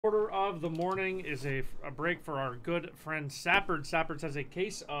Order of the morning is a break for our good friend Sapperds. Sapperds has a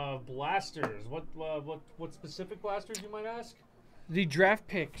case of blasters. What specific blasters, you might ask? The draft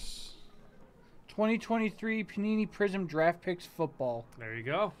picks. 2023 Panini Prizm draft picks football. There you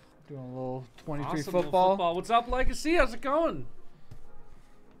go. Doing a little 23 awesome, football. What's up, Legacy? How's it going?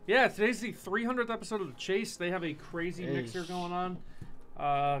 Yeah, today's the 300th episode of the Chase. They have a crazy mixer going on.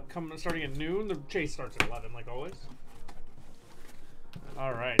 Starting at noon. The Chase starts at 11, like always.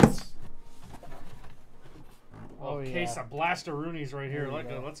 All right. Case of blaster-roonies right here.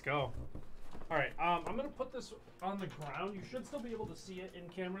 Let's go. All right. I'm gonna put this on the ground. You should still be able to see it in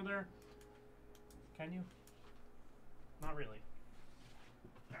camera there. Can you? Not really.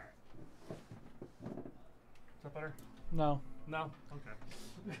 All right. Is that better? No. No. Okay.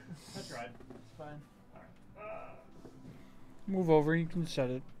 I tried. It's fine. All right. Move over. You can set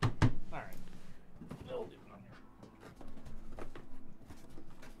it. All right. We'll do it on here.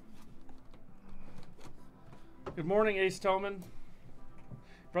 Good morning, Ace Toman.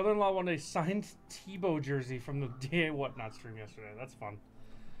 Brother-in-law won a signed Tebow jersey from the DA Whatnot stream yesterday. That's fun.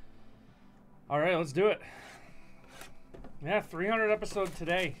 All right, let's do it. Yeah, 300 episode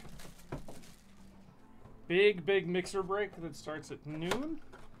today. Big mixer break that starts at noon.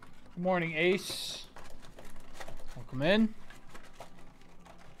 Good morning, Ace. Welcome in.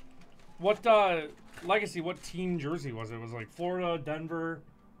 What Legacy? What team jersey was it? It was like Florida, Denver,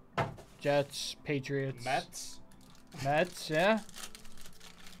 Jets, Patriots, Mets, yeah.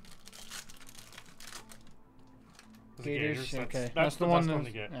 Gators. Okay, That's the one to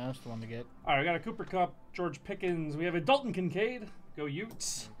get. Yeah, that's the one to get. All right, we got a Cooper Kupp, George Pickens. We have a Dalton Kincaid. Go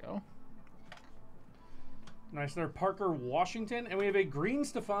Utes. There we go. Nice there, Parker Washington, and we have a green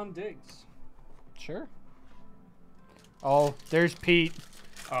Stephon Diggs. Sure. Oh, there's Pete.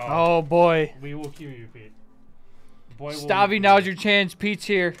 Oh boy. We will cue you, Pete. Boy, Stavy, now's your chance. Pete's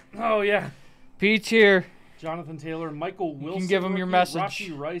here. Oh yeah. Pete's here. Jonathan Taylor, Michael Wilson. You can give him your message.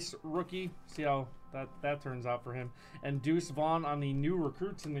 Rashi Rice, rookie. See how that turns out for him. And Deuce Vaughn on the new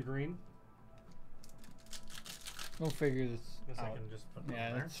recruits in the green. We'll figure this Guess out. I can just put them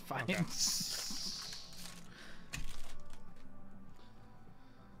Yeah, there. that's fine. Okay.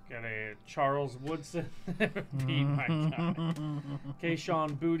 Got a Charles Woodson. Pete, my guy.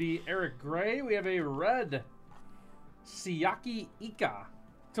 Kayshawn Booty, Eric Gray. We have a red Siaki Ika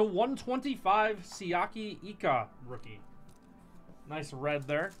to 125 Siaki Ika rookie. Nice red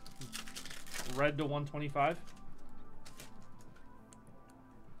there. Red to 125.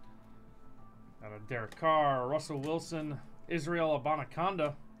 Got a Derek Carr, Russell Wilson, Israel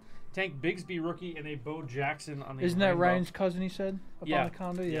Abanaconda, Tank Bigsby rookie, and a Bo Jackson on the Isn't that Ryan's cousin, he said? Yeah.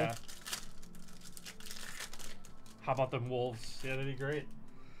 Abanaconda? Yeah. How about them Wolves? Yeah, that'd be great.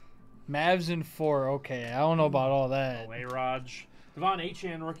 Mavs in 4. Okay, I don't know about all that. Oh, A-Raj. Devon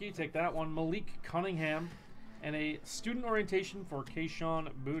Achane rookie. Take that one. Malik Cunningham. And a student orientation for Kayshawn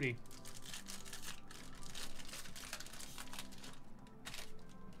Booty.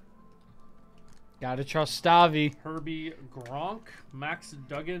 Gotta trust Stavy. Herbie Gronk. Max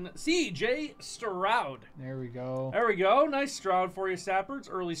Duggan. C.J. Stroud. There we go. There we go. Nice Stroud for you, Sapperds.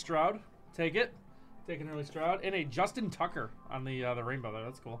 Early Stroud. Take it. Take an early Stroud. And a Justin Tucker on the rainbow there.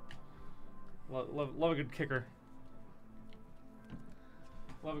 That's cool. Love a good kicker.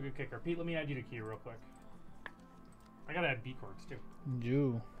 Love a good kicker. Pete, let me add you to key real quick. I gotta add B chords too.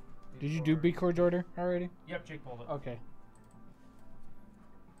 Did you do B chords order already? Yep, Jake pulled it. Okay.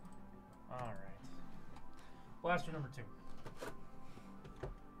 All right. Blaster number 2.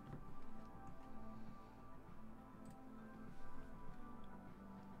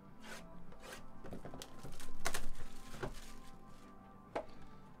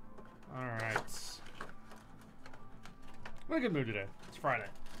 All right. We're in a good mood today. It's Friday.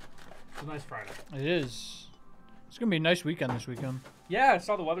 It's a nice Friday. It is. It's gonna be a nice weekend this weekend. Yeah, I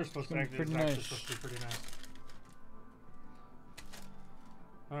saw the weather's supposed to be pretty nice. supposed to be pretty nice.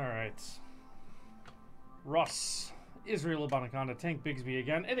 All right. Russ, Israel Abanaconda, Tank Bigsby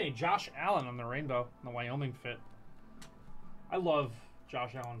again, and a Josh Allen on the rainbow, in the Wyoming fit. I love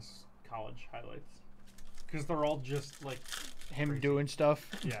Josh Allen's college highlights because they're all just like him crazy. Doing stuff.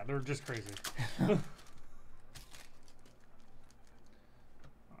 Yeah, they're just crazy.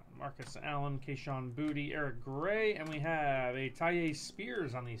 Marcus Allen, Kayshawn Booty, Eric Gray, and we have a Tye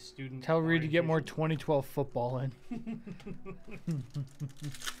Spears on the student. Tell Reed to get more 2012 football in.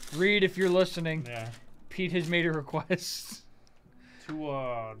 Reed, if you're listening, Yeah. Pete has made a request.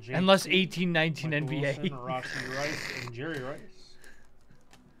 To Unless 18-19 Michael NBA. Wilson, Rashi Rice, and Jerry Rice.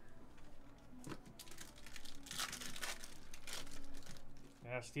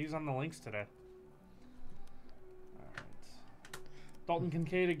 Yeah, Steve's on the links today. Dalton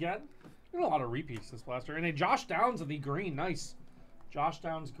Kincaid again. Got a lot of repeats this blaster. And a Josh Downs of the green. Nice. Josh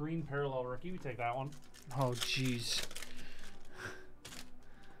Downs green parallel rookie. We take that one. Oh, jeez.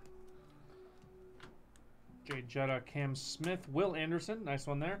 Jay Jetta, Cam Smith, Will Anderson. Nice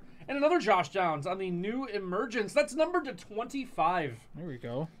one there. And another Josh Downs on the new emergence. That's numbered to 25. There we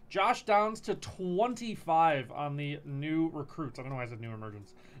go. Josh Downs to 25 on the new recruits. I don't know why I said new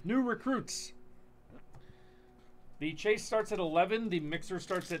emergence. New recruits. The chase starts at 11. The mixer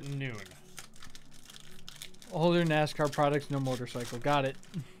starts at noon. Older NASCAR products, no motorcycle. Got it.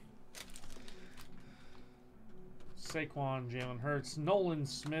 Saquon, Jalen Hurts, Nolan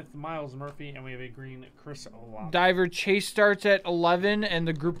Smith, Miles Murphy, and we have a green Chris Olave. Diver chase starts at 11 and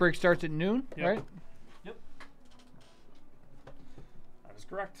the group break starts at noon, Yep. right? Yep. That is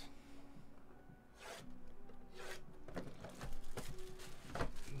correct.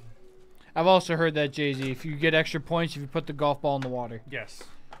 I've also heard that, Jay-Z, if you get extra points if you put the golf ball in the water. Yes.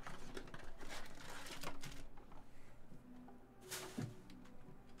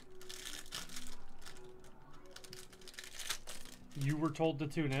 You were told to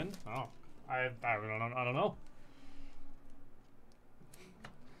tune in? Oh, I don't know.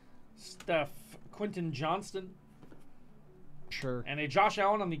 Steph, Quentin Johnston, Sure. and a Josh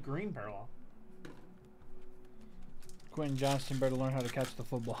Allen on the green parallel. Quentin Johnston better learn how to catch the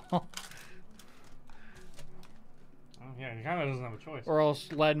football. Oh, yeah, he kind of doesn't have a choice. Or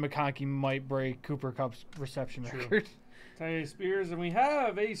else Ladd McConkey might break Cooper Kupp's reception True. record. Tay Spears, and we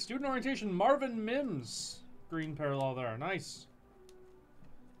have a student orientation Marvin Mims. Green parallel there. Nice.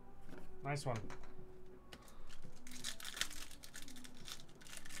 Nice one.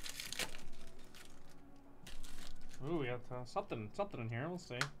 Ooh, we got something in here. We'll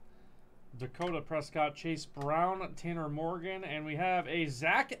see. Dakota Prescott, Chase Brown, Tanner Morgan, and we have a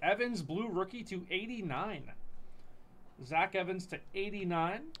Zach Evans blue rookie to 89. Zach Evans to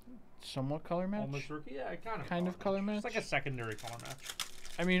 89. Somewhat color match? Ole Miss rookie, yeah, Kind of color match? It's like a secondary color match.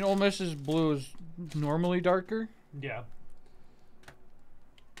 I mean, Ole Miss's blue is normally darker. Yeah.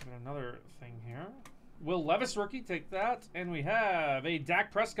 Got another thing here. Will Levis rookie, take that. And we have a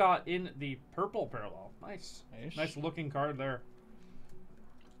Dak Prescott in the purple parallel. Nice. Nice looking card there.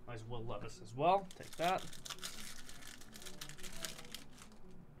 Nice Will Levis as well. Take that.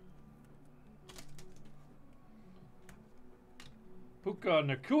 Puka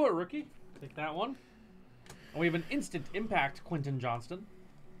Nakua rookie. Take that one. And we have an instant impact Quentin Johnston.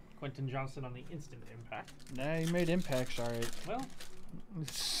 Quentin Johnston on the instant impact. Nah, he made impacts, all right. Well,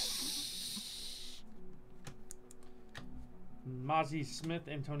 Mozzie Smith,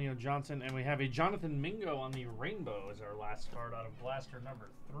 Antonio Johnson, and we have a Jonathan Mingo on the rainbow as our last card out of blaster number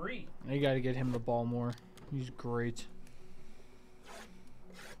 3. You got to get him the ball more. He's great.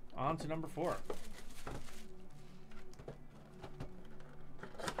 On to number 4.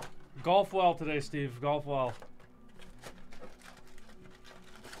 Golf well today, Steve. Golf well.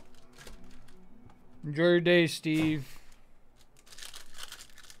 Enjoy your day, Steve.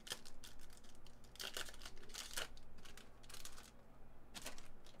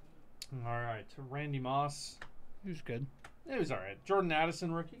 All right, Randy Moss. He was good. It was all right. Jordan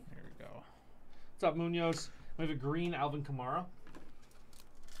Addison, rookie. There we go. What's up, Munoz? We have a green Alvin Kamara.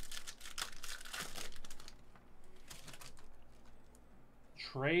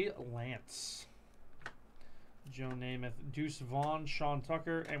 Trey Lance. Joe Namath, Deuce Vaughn, Sean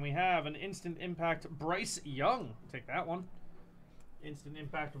Tucker, and we have an instant impact Bryce Young. Take that one. Instant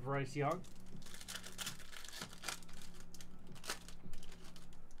impact of Bryce Young.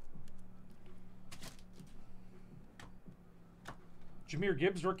 Jahmyr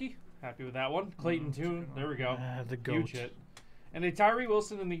Gibbs, rookie. Happy with that one. Clayton Tune. There we go. The goat. Huge hit. And a Tyree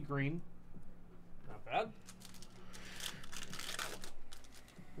Wilson in the green. Not bad.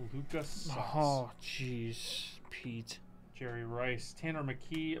 Lucas Sucks. Oh, jeez. Pete. Jerry Rice. Tanner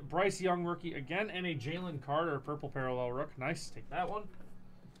McKee. Bryce Young, rookie again. And a Jalen Carter, purple parallel rook. Nice. Take that one.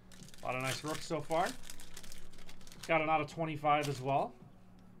 A lot of nice rooks so far. Got an out of 25 as well.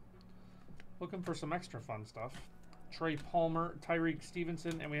 Looking for some extra fun stuff. Trey Palmer, Tyreek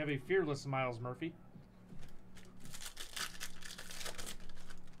Stevenson, and we have a fearless Miles Murphy.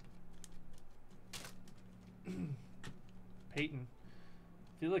 Peyton.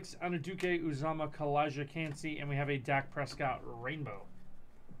 Felix Anuduke, Uzama, Kalaja Kansi, and we have a Dak Prescott rainbow.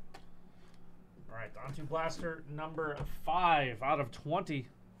 All right, on to blaster number 5 out of 20.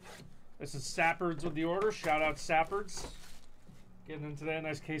 This is Sapperds with the order. Shout out Sapperds. Getting into that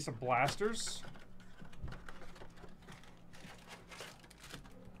nice case of blasters.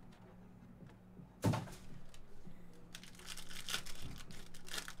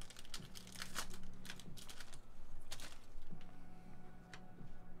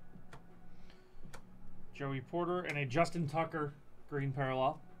 Joey Porter, and a Justin Tucker green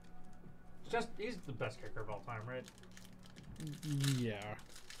parallel. He's the best kicker of all time, right? Yeah.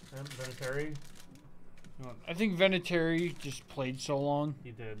 And Vinatieri. I think Vinatieri just played so long.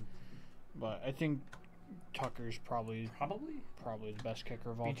 He did. But I think Tucker's probably the best kicker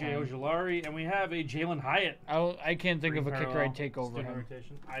of all BJ time. Ojulari, and we have a Jalen Hyatt. I can't think of a parallel, kicker I'd take over him.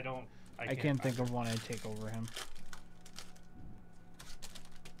 rotation. I can't think of one I'd take over him.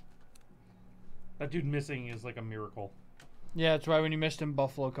 That dude missing is like a miracle. Yeah, that's why when he missed in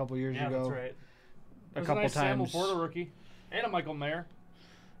Buffalo a couple years ago. Yeah, that's right. A couple nice times. Samuel Porter rookie. And a Michael Mayer.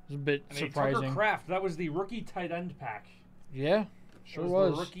 It was a bit and surprising. A Tucker Kraft. That was the rookie tight end pack. Yeah, sure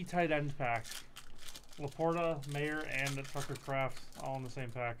was. The rookie tight end pack. Laporta, Mayer, and Tucker Kraft all in the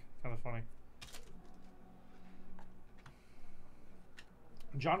same pack. Kind of funny.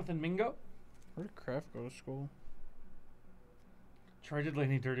 Jonathan Mingo. Where did Kraft go to school? Troy did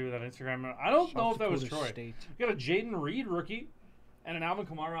Laney dirty with that Instagram. I don't know if that was Troy. State. We got a Jaden Reed rookie and an Alvin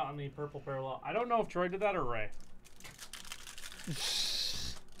Kamara on the purple parallel. I don't know if Troy did that or Ray.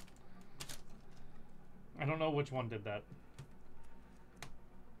 I don't know which one did that.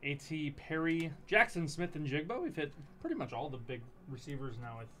 A.T. Perry, Jackson Smith, and Jigba. We've hit pretty much all the big receivers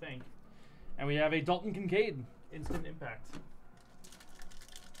now, I think. And we have a Dalton Kincaid, instant impact.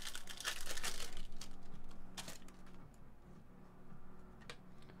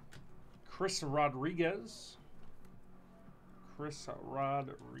 Chris Rodriguez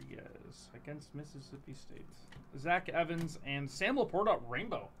against Mississippi State. Zach Evans and Sam Laporta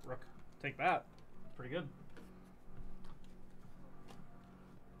rainbow. Rook, take that. Pretty good.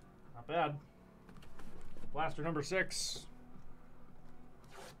 Not bad. Blaster number 6.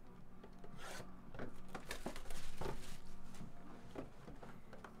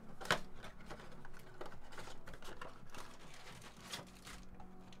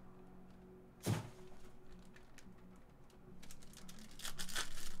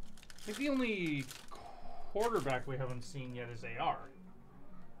 I think the only quarterback we haven't seen yet is AR.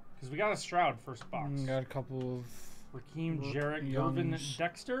 Because we got a Stroud first box. Got a couple of... Raheem Jarrett, Gervin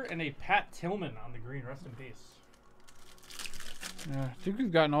Dexter, and a Pat Tillman on the green. Rest in peace. Yeah, I think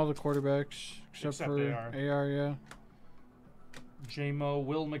we've gotten all the quarterbacks except for AR, yeah. J-Mo,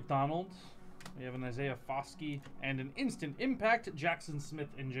 Will McDonald. We have an Isaiah Foskey and an instant impact. Jackson Smith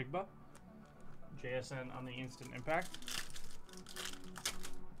and Jigba. JSN on the instant impact.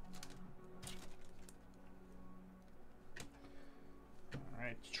 All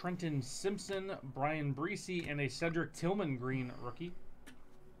right, Trenton Simpson, Brian Breesy, and a Cedric Tillman green rookie.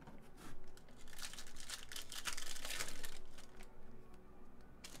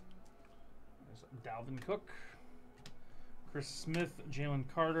 Dalvin Cook, Chris Smith, Jalen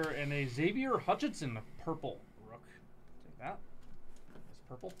Carter, and a Xavier Hutchinson purple rook. Take that. Nice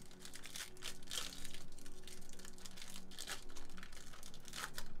purple.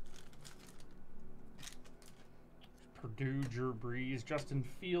 Purdue, Drew Brees, Justin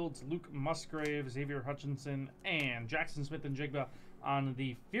Fields, Luke Musgrave, Xavier Hutchinson, and Jackson Smith and Jigba on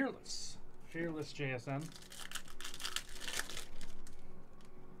the Fearless JSN.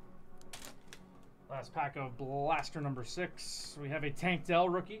 Last pack of blaster number 6. We have a Tank Dell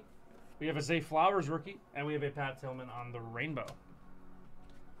rookie. We have a Zay Flowers rookie. And we have a Pat Tillman on the rainbow.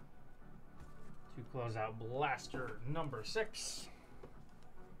 To close out blaster number 6.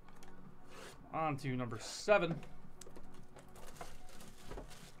 On to number 7.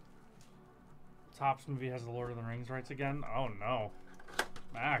 Topps movie has the Lord of the Rings rights again. Oh no.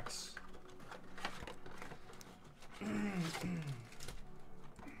 Max.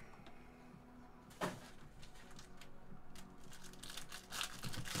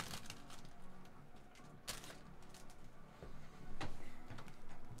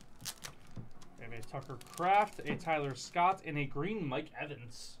 Tucker Kraft, a Tyler Scott, and a green Mike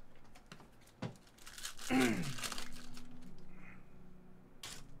Evans.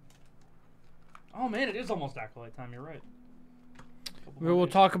 Oh man, it is almost Acolyte time. You're right. We will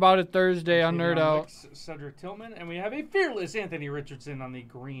talk about it Thursday on Nerd Out. Cedric Tillman, and we have a Fearless Anthony Richardson on the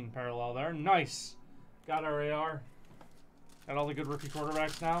green parallel there. Nice. Got our AR. Got all the good rookie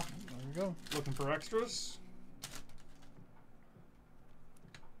quarterbacks now. There we go. Looking for extras.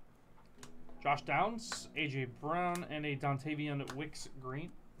 Josh Downs, A.J. Brown, and a Dontavian Wicks green.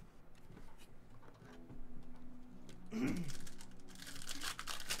 Damian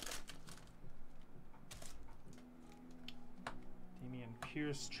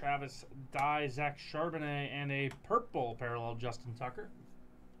Pierce, Travis Dye, Zach Charbonnet, and a purple parallel Justin Tucker.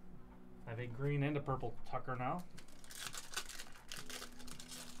 I have a green and a purple Tucker now.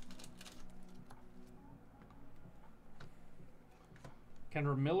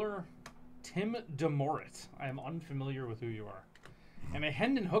 Kendra Miller, Tim DeMorit. I am unfamiliar with who you are. And a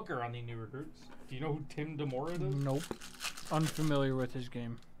Hendon Hooker on the new recruits. Do you know who Tim DeMorit is? Nope. Unfamiliar with his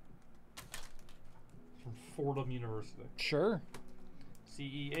game. From Fordham University. Sure.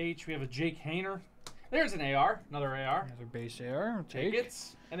 CEH. We have a Jake Hayner. There's an AR. Another AR. Another base AR. I'll Take it.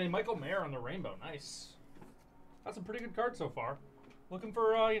 And a Michael Mayer on the rainbow. Nice. That's a pretty good card so far. Looking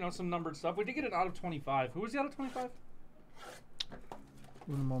for, you know, some numbered stuff. We did get an out of 25. Who was the out of 25?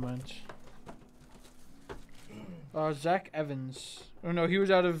 Un moment. Zach Evans. Oh, no, he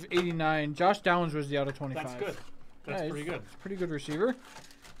was out of 89. Josh Downs was the out of 25. That's good. That's pretty good. Pretty good receiver.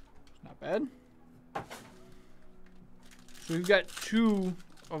 It's not bad. So we've got 2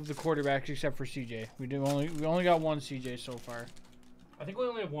 of the quarterbacks except for CJ. We only got 1 CJ so far. I think we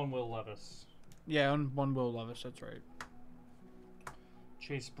only have 1 Will Levis. Yeah, and 1 Will Levis. That's right.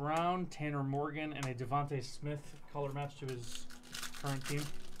 Chase Brown, Tanner Morgan, and a Devontae Smith color match to his current team.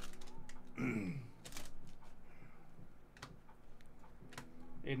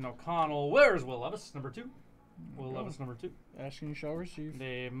 Aiden O'Connell. Where's Will Levis? Number 2. Will Levis, number 2. Asking you shall receive.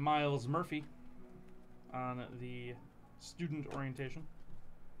 The Miles Murphy on the student orientation.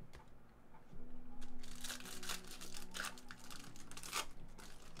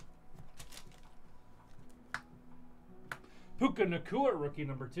 Puka Nakua, rookie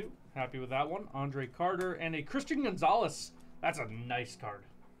number 2. Happy with that one. Andre Carter and a Christian Gonzalez. That's a nice card.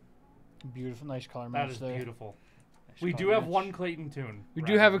 Beautiful, nice color match. That is there. beautiful. Nice We do have 1 Clayton Tune. We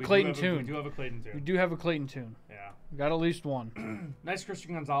do have a Clayton We Tune. do have a Clayton Tune. We do have a Clayton Tune. Yeah. We got at least 1. Nice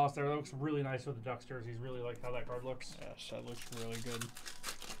Christian Gonzalez there. That looks really nice with the Ducks jerseys. Really like how that card looks. Yes, that looks really good.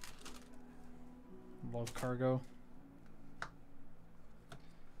 Love cargo.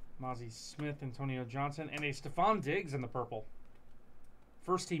 Mozzie Smith, Antonio Johnson, and a Stephon Diggs in the purple.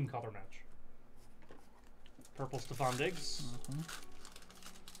 First team color match. Purple Stephon Diggs.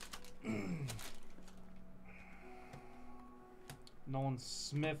 Nolan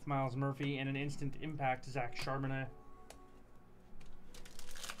Smith, Miles Murphy, and an instant impact, Zach Charbonnet.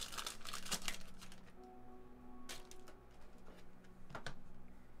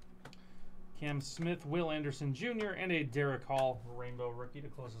 Cam Smith, Will Anderson Jr., and a Derek Hall rainbow rookie to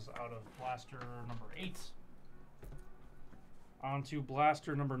close us out of blaster number 8. On to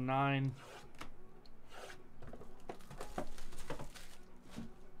blaster number 9.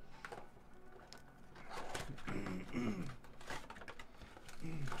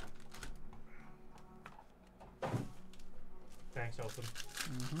 Thanks, Elton.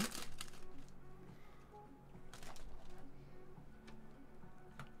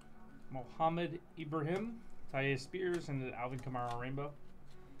 Mohammed Ibrahim, Tyre Spears, and the Alvin Kamara rainbow.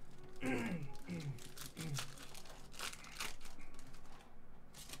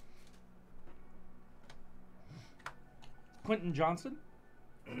 Quentin Johnson,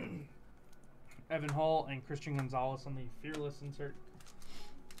 Evan Hall, and Christian Gonzalez on the Fearless insert.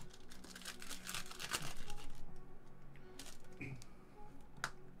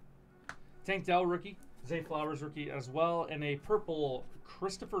 Tank Dell rookie, Zay Flowers rookie as well, and a purple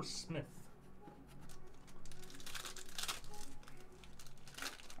Christopher Smith.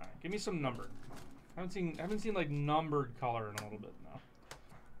 All right, give me some numbered. I haven't seen like numbered color in a little bit now.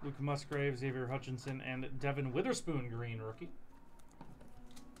 Luke Musgrave, Xavier Hutchinson, and Devin Witherspoon green rookie.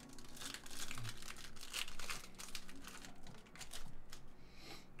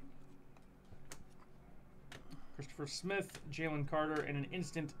 Christopher Smith, Jalen Carter, and an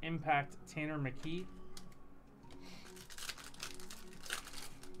instant impact Tanner McKee.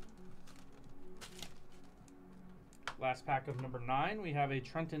 Last pack of number 9, we have a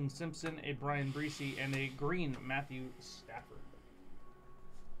Trenton Simpson, a Brian Breesy, and a green Matthew Stafford.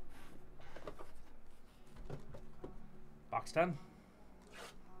 Box 10.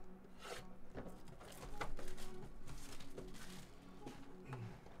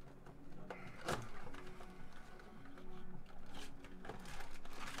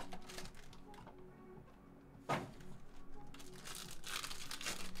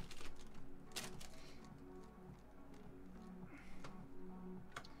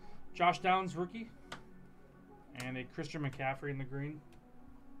 Josh Downs, rookie. And a Christian McCaffrey in the green.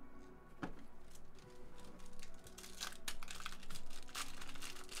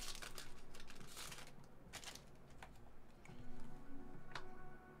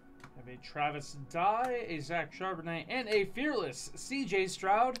 Have a Travis Dye, a Zach Charbonnet, and a Fearless CJ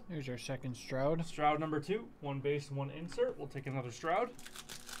Stroud. Here's our second Stroud. Stroud number 2. 1 base, 1 insert. We'll take another Stroud.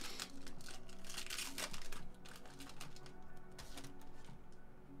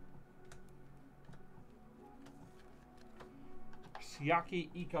 Yaki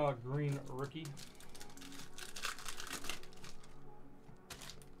Ika green rookie.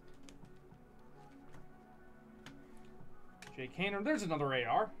 Jake Haner. There's another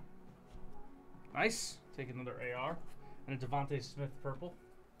AR. Nice. Take another AR. And a Devontae Smith purple.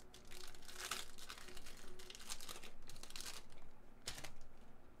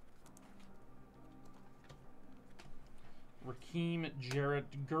 Raheem, Jarrett,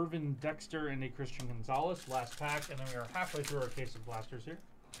 Gervin, Dexter, and a Christian Gonzalez. Last pack, and then we are halfway through our case of blasters here.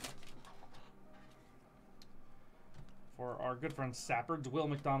 For our good friend Sapperds, Will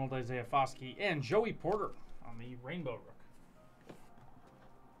McDonald, Isaiah Foskey, and Joey Porter on the Rainbow Rook.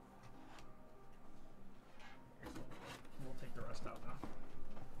 We'll take the rest out now.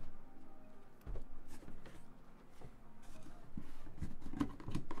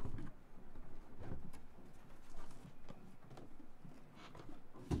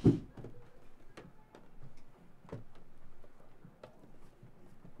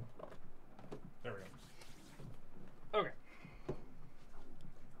 There we go. Okay.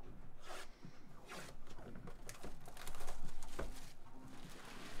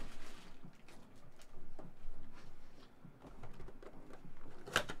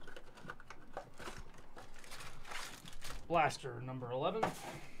 Blaster number 11.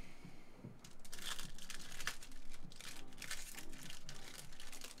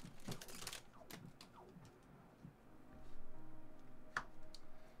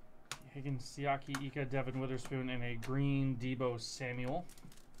 Higgins, Siaki, Ika, Devin Witherspoon, and a green Debo Samuel.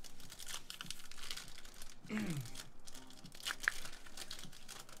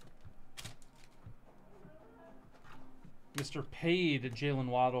 Mr. Paid, Jalen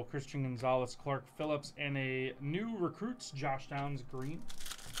Waddle, Christian Gonzalez, Clark Phillips, and a new recruits, Josh Downs, green.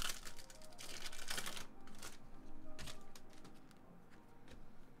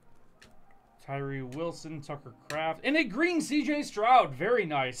 Tyree Wilson, Tucker Kraft, and a green CJ Stroud. Very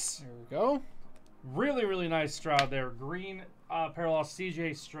nice. There we go. Really, really nice Stroud there. Green parallel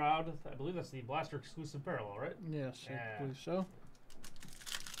CJ Stroud. I believe that's the Blaster exclusive parallel, right? Yes, Yeah. I believe so.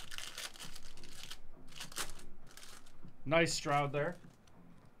 Nice Stroud there.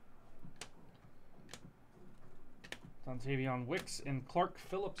 Dontavion Wicks and Clark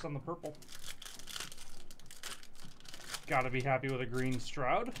Phillips on the purple. Gotta be happy with a green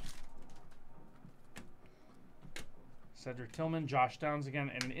Stroud. Cedric Tillman, Josh Downs again,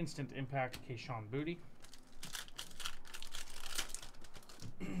 and an instant impact, Keyshawn Booty.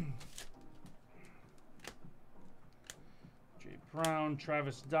 Jay Brown,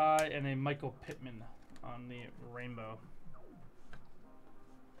 Travis Dye, and a Michael Pittman on the rainbow.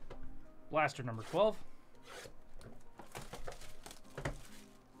 Blaster number 12.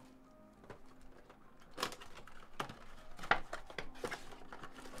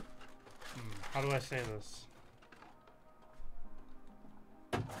 How do I say this?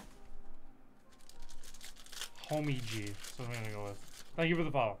 Homie G. That's what I'm going to go with. Thank you for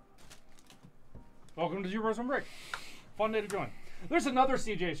the follow. Welcome to Two Bros One Break. Fun day to join. There's another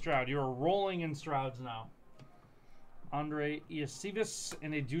CJ Stroud. You are rolling in Strouds now. Andre Iasivis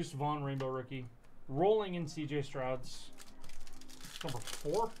and a Deuce Vaughn rainbow rookie. Rolling in CJ Strouds. Number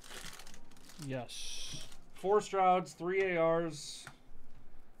 4? Yes. 4 Strouds, 3 ARs.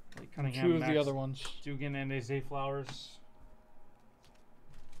 Cunningham, 2 of Max the other ones. Dugan, and a Zay Flowers.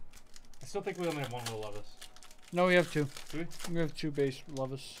 I still think we only have 1 Will Levis. No, we have 2. Do we? We have 2 base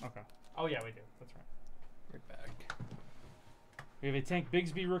Levis. Okay. Oh, yeah, we do. That's right. Right back. We have a Tank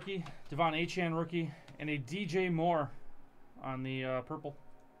Bigsby rookie, Devon Achane rookie, and a DJ Moore on the purple.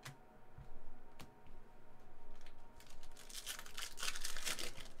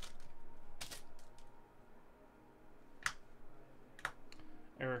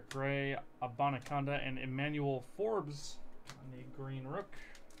 Eric Gray, Abanaconda, and Emmanuel Forbes on the green rook.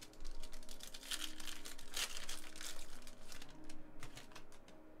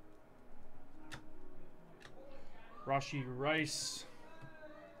 Rashi Rice.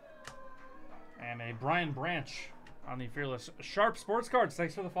 And a Brian Branch on the Fearless Sharp Sports Cards.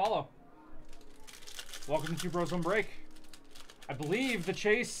 Thanks for the follow. Welcome to Two Bros One Break. I believe the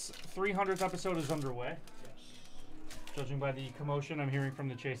Chase 300th episode is underway. Yes. Judging by the commotion I'm hearing from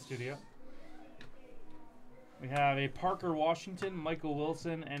the Chase studio. We have a Parker Washington, Michael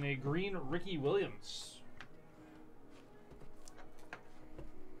Wilson, and a green Ricky Williams.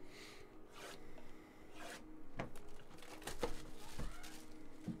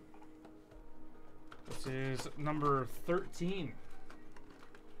 This is number 13.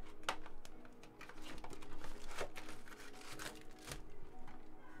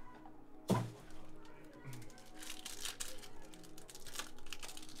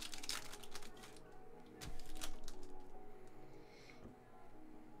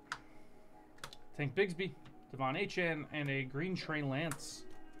 Tank Bigsby, Devon Achane, and a green Trey Lance.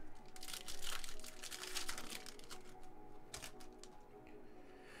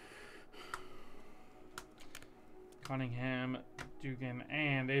 Cunningham, Dugan,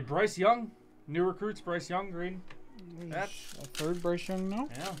 and a Bryce Young. New recruits, Bryce Young, green. That's a third Bryce Young now.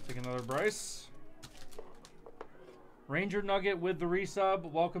 Yeah, take another Bryce. Ranger Nugget with the resub.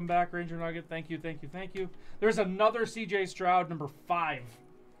 Welcome back, Ranger Nugget. Thank you, thank you, thank you. There's another CJ Stroud, number 5.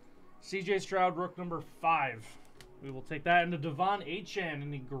 CJ Stroud, rook number 5. We will take that into Devon Achan in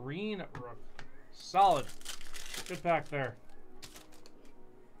the green rook. Solid. Good pack there.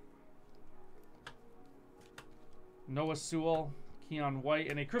 Noah Sewell, Keon White,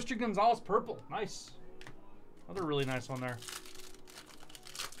 and a Christian Gonzalez purple. Nice. Another really nice one there.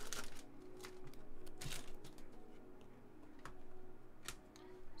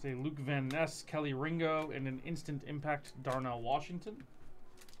 Say Luke Van Ness, Kelly Ringo, and an instant impact Darnell Washington.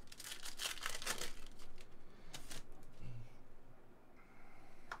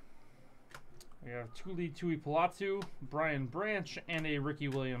 We have Tui Palatu, Brian Branch, and a Ricky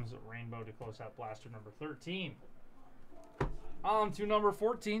Williams rainbow to close out blaster number 13. On to number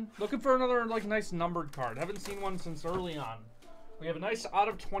 14. Looking for another nice numbered card. Haven't seen one since early on. We have a nice out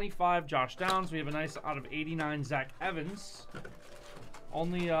of 25 Josh Downs. We have a nice out of 89 Zach Evans.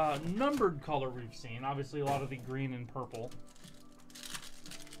 Only numbered color we've seen. Obviously a lot of the green and purple.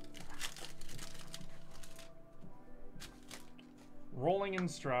 Rolling in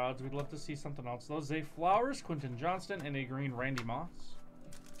Strouds. We'd love to see something else. Those Zay Flowers, Quentin Johnston, and a green Randy Moss.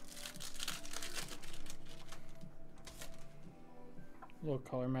 A little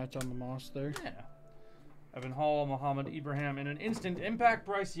color match on the Moss there. Yeah. Evan Hall, Muhammad Ibrahim, and an instant impact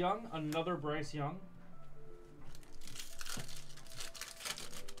Bryce Young. Another Bryce Young.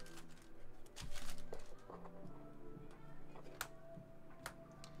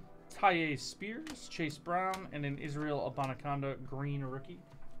 Tye Spears, Chase Brown, and an Israel Abanikanda green rookie.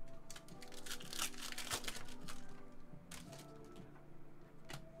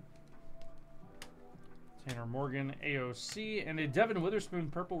 Tanner Morgan, AOC, and a Devin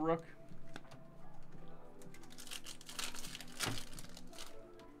Witherspoon purple rook.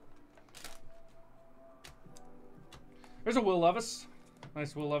 There's a Will Levis.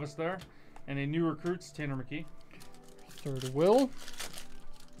 Nice Will Levis there. And a new recruits, Tanner McKee. Third Will.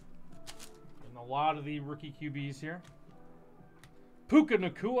 And a lot of the rookie QBs here. Puka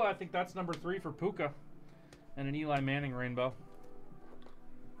Nakua, I think that's number 3 for Puka. And an Eli Manning rainbow.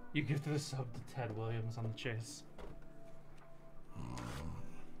 You give the sub to Ted Williams on the chase.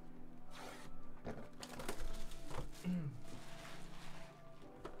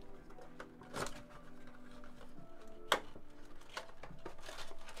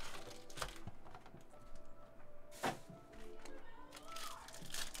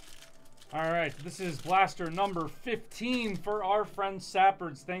 All right, this is blaster number 15 for our friend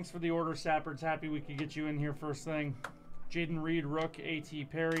Sapperds. Thanks for the order, Sapperds. Happy we could get you in here first thing. Jaden Reed, Rook, A.T.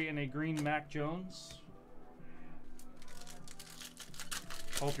 Perry, and a green Mac Jones.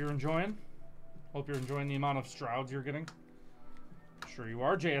 Hope you're enjoying. Hope you're enjoying the amount of Strouds you're getting. Sure you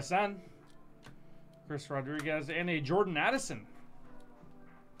are. JSN. Chris Rodriguez, and a Jordan Addison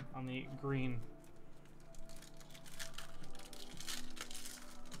on the green.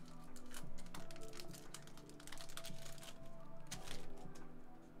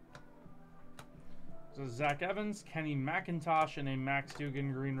 So Zach Evans, Kenny McIntosh, and a Max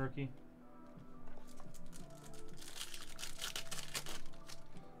Dugan green rookie.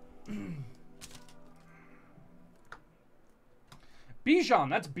 Bijan,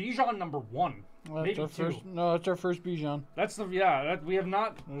 that's Bijan number 1. Well, maybe 2. No, that's our first Bijan. That's the we have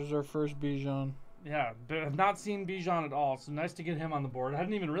not. This is our first Bijan. Yeah, have not seen Bijan at all. So nice to get him on the board. I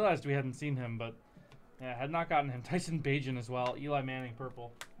hadn't even realized we hadn't seen him, but yeah, had not gotten him. Tyson Bagent as well. Eli Manning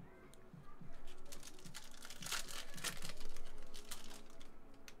purple.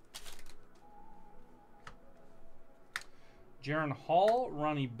 Jaron Hall,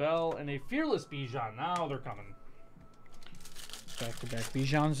 Ronnie Bell, and a fearless Bijan. Now they're coming. Back-to-back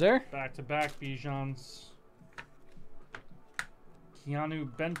Bijans there. Back-to-back Bijans.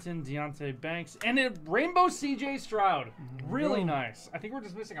 Keanu Benton, Deontay Banks, and a rainbow CJ Stroud. Really nice. I think we're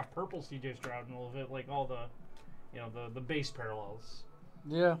just missing a purple CJ Stroud in a little bit, like all the, the base parallels.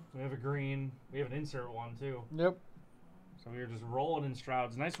 Yeah. We have a green. We have an insert one too. Yep. So we were just rolling in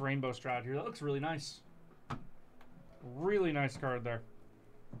Strouds. Nice rainbow Stroud here. That looks really nice. Really nice card there.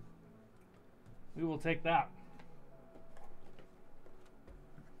 We will take that.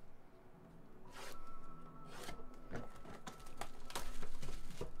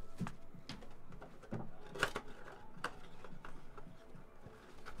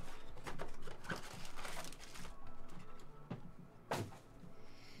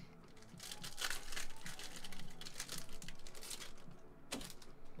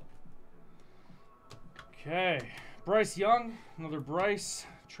 Okay, Bryce Young, another Bryce.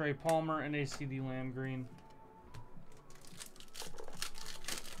 Trey Palmer, and a CD Lamb green.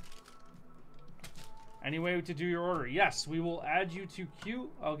 Any way to do your order? Yes, we will add you to queue.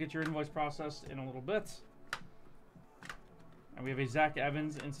 I'll get your invoice processed in a little bit. And we have a Zach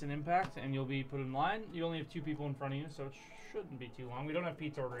Evans instant impact, and you'll be put in line. You only have 2 people in front of you, so it shouldn't be too long. We don't have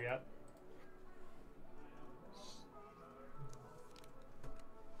Pete's order yet.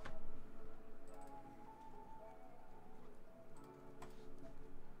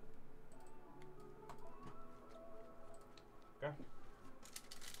 Okay.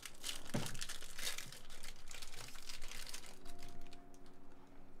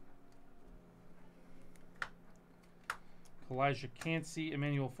 Elijah Cansey,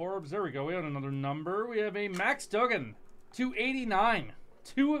 Emmanuel Forbes. There we go. We have another number. We have a Max Duggan. 289.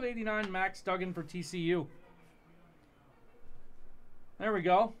 2 of 89 Max Duggan for TCU. There we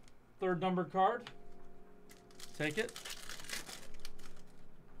go. 3rd number card. Take it.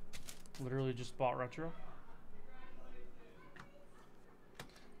 Literally just bought retro.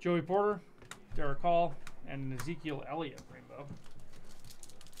 Joey Porter, Derek Hall, and Ezekiel Elliott rainbow.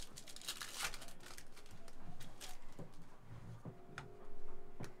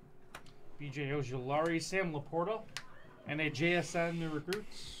 BJ Ojulari, Sam Laporta, and a JSN new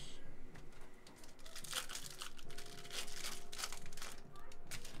recruits.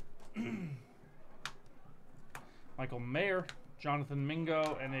 Michael Mayer, Jonathan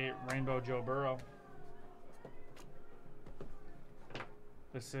Mingo, and a rainbow Joe Burrow.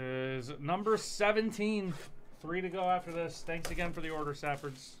 This is number 17. 3 to go after this. Thanks again for the order,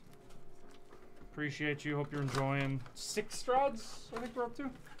 Sapperds. Appreciate you. Hope you're enjoying. 6 Strouds, I think we're up to.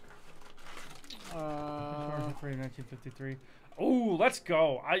 1953. Oh, let's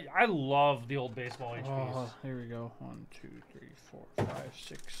go. I love the old baseball HPs. Oh, here we go. 1, 2, 3, 4, 5,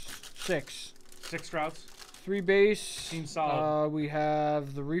 6. 6. 6 Strouds. 3 base. Seems solid. We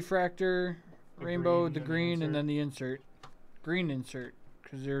have the refractor, The rainbow, green, the then the green, and insert. then the insert. Green insert,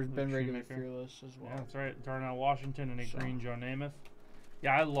 because there's been regular Shoemaker. fearless as well. Yeah, that's right. Darnell Washington and a So. green Joe Namath.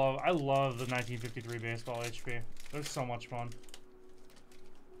 Yeah, I love the 1953 baseball HP. They're so much fun.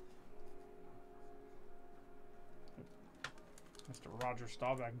 Mr. Roger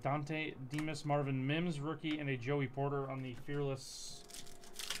Staubach, Dante Demas, Marvin Mims, rookie, and a Joey Porter on the Fearless.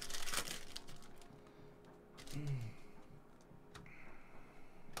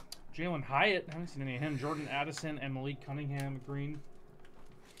 Jalen Hyatt, I haven't seen any of him. Jordan Addison and Malik Cunningham, green.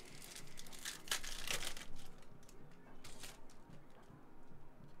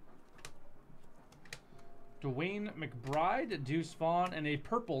 Dwayne McBride, Deuce Vaughn, and a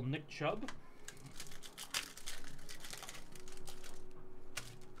purple Nick Chubb.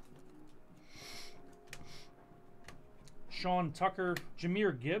 Sean Tucker,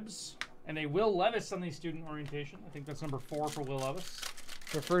 Jameer Gibbs, and a Will Levis on the student orientation. I think that's number 4 for Will Levis.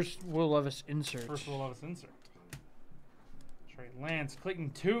 The first Will Levis insert. First Will Levis insert. Trey Lance, Clayton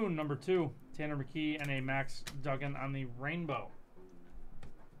Toon, number 2. Tanner McKee, and a Max Duggan on the rainbow.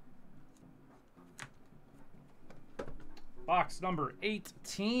 Box number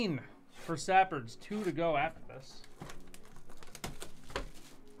 18 for Sapperds. 2 to go after this.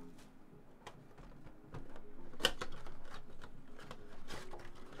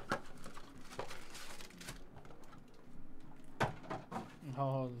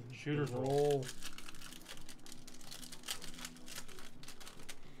 Oh, Shooter's roll.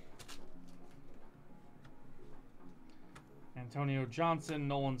 Antonio Johnson,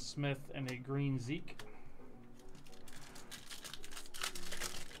 Nolan Smith, and a green Zeke.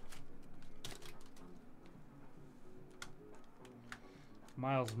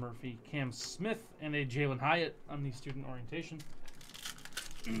 Miles Murphy, Cam Smith, and a Jalen Hyatt on the student orientation.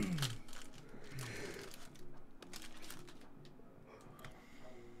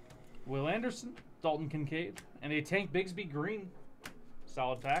 Will Anderson, Dalton Kincaid, and a Tank Bigsby green.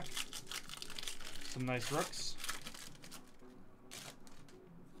 Solid pack. Some nice rooks.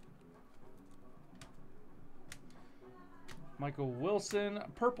 Michael Wilson,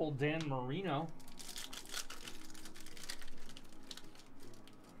 purple Dan Marino.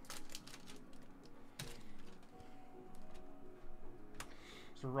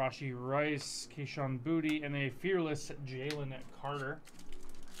 So Rashi Rice, Keyshawn Booty, and a fearless Jalen Carter.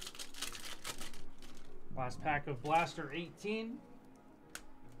 Last pack of Blaster 18.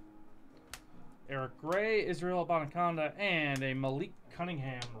 Eric Gray, Israel Abonaconda, and a Malik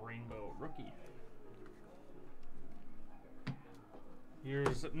Cunningham rainbow rookie.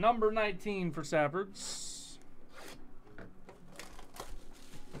 Here's number 19 for Sapperds.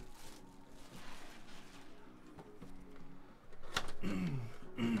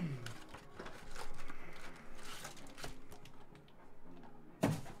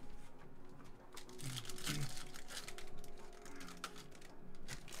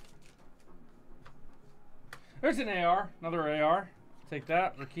 There's an AR. Another AR. Take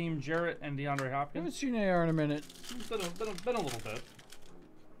that. Raheem Jarrett and DeAndre I Hopkins. haven't seen AR in a minute. Been a little bit.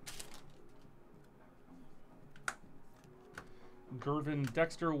 Gervin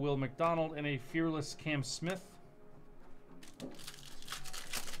Dexter, Will McDonald, and a fearless Cam Smith. I'd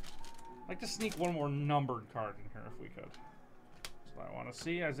like to sneak one more numbered card in here if we could. That's what I want to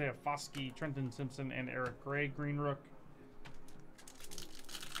see. Isaiah Foskey, Trenton Simpson, and Eric Gray, Green Rook.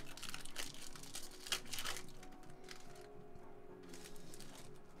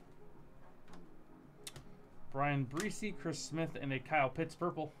 Brian Breesy, Chris Smith, and a Kyle Pitts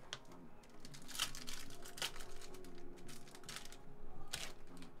purple.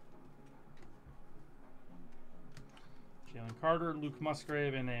 Jalen Carter, Luke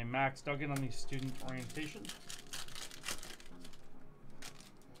Musgrave, and a Max Duggan on the student orientation.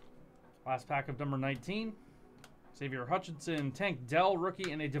 Last pack of number 19. Xavier Hutchinson, Tank Dell,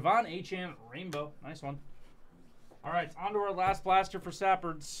 rookie, and a Devon Achane rainbow. Nice one. All right, on to our last blaster for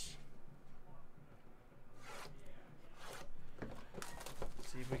Sapperds.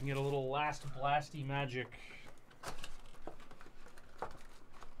 See if we can get a little last blasty magic.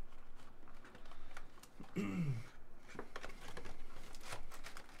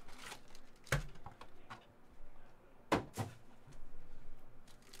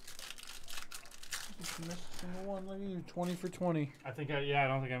 Missed a single one. Look at you, 20 for 20. I think I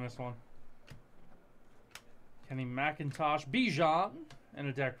don't think I missed one. Kenny McIntosh, Bijan, and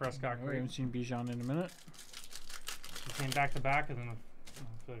a Dak Prescott. We haven't seen Bijan in a minute. He came back to back, and then I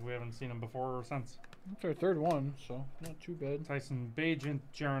feel like we haven't seen him before or since. It's our third one, so not too bad. Tyson Bagent,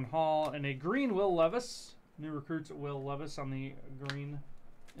 Jaron Hall, and a green Will Levis. New recruits Will Levis on the green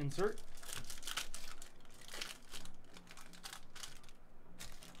insert.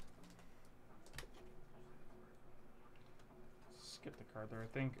 Skip the card there, I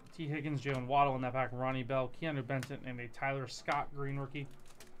think. T. Higgins, Jalen Waddle in that pack. Ronnie Bell, Keanu Benton, and a Tyler Scott green rookie.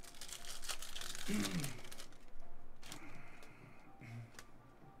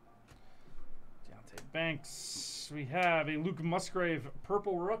 Deontay Banks. We have a Luke Musgrave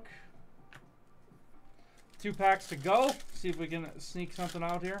purple rook. 2 packs to go. See if we can sneak something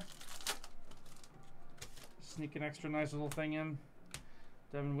out here. Sneak an extra nice little thing in.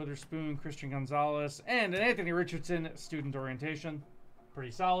 Devin Witherspoon, Christian Gonzalez, and an Anthony Richardson student orientation.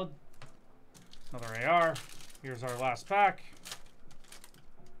 Pretty solid. Another AR. Here's our last pack.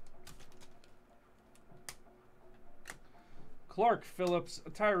 Clark Phillips,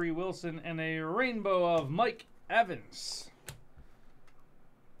 Tyree Wilson, and a rainbow of Mike Evans.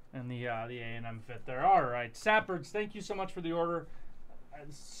 And the A&M fit there. All right, Sapperds, thank you so much for the order.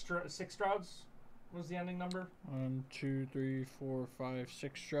 6 Strouds was the ending number. 1, 2, 3, 4, 5,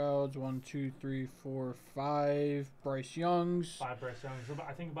 6 Strouds. 1, 2, 3, 4, 5 Bryce Youngs. 5 Bryce Youngs.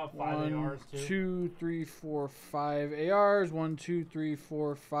 I think about 5 ARs too. 1, 2, 3, 4, 5 ARs. 1, 2, 3,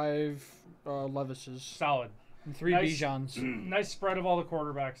 4, 5 Levises. Solid. And 3 Bijans. Nice spread of all the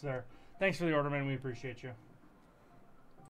quarterbacks there. Thanks for the order, man. We appreciate you.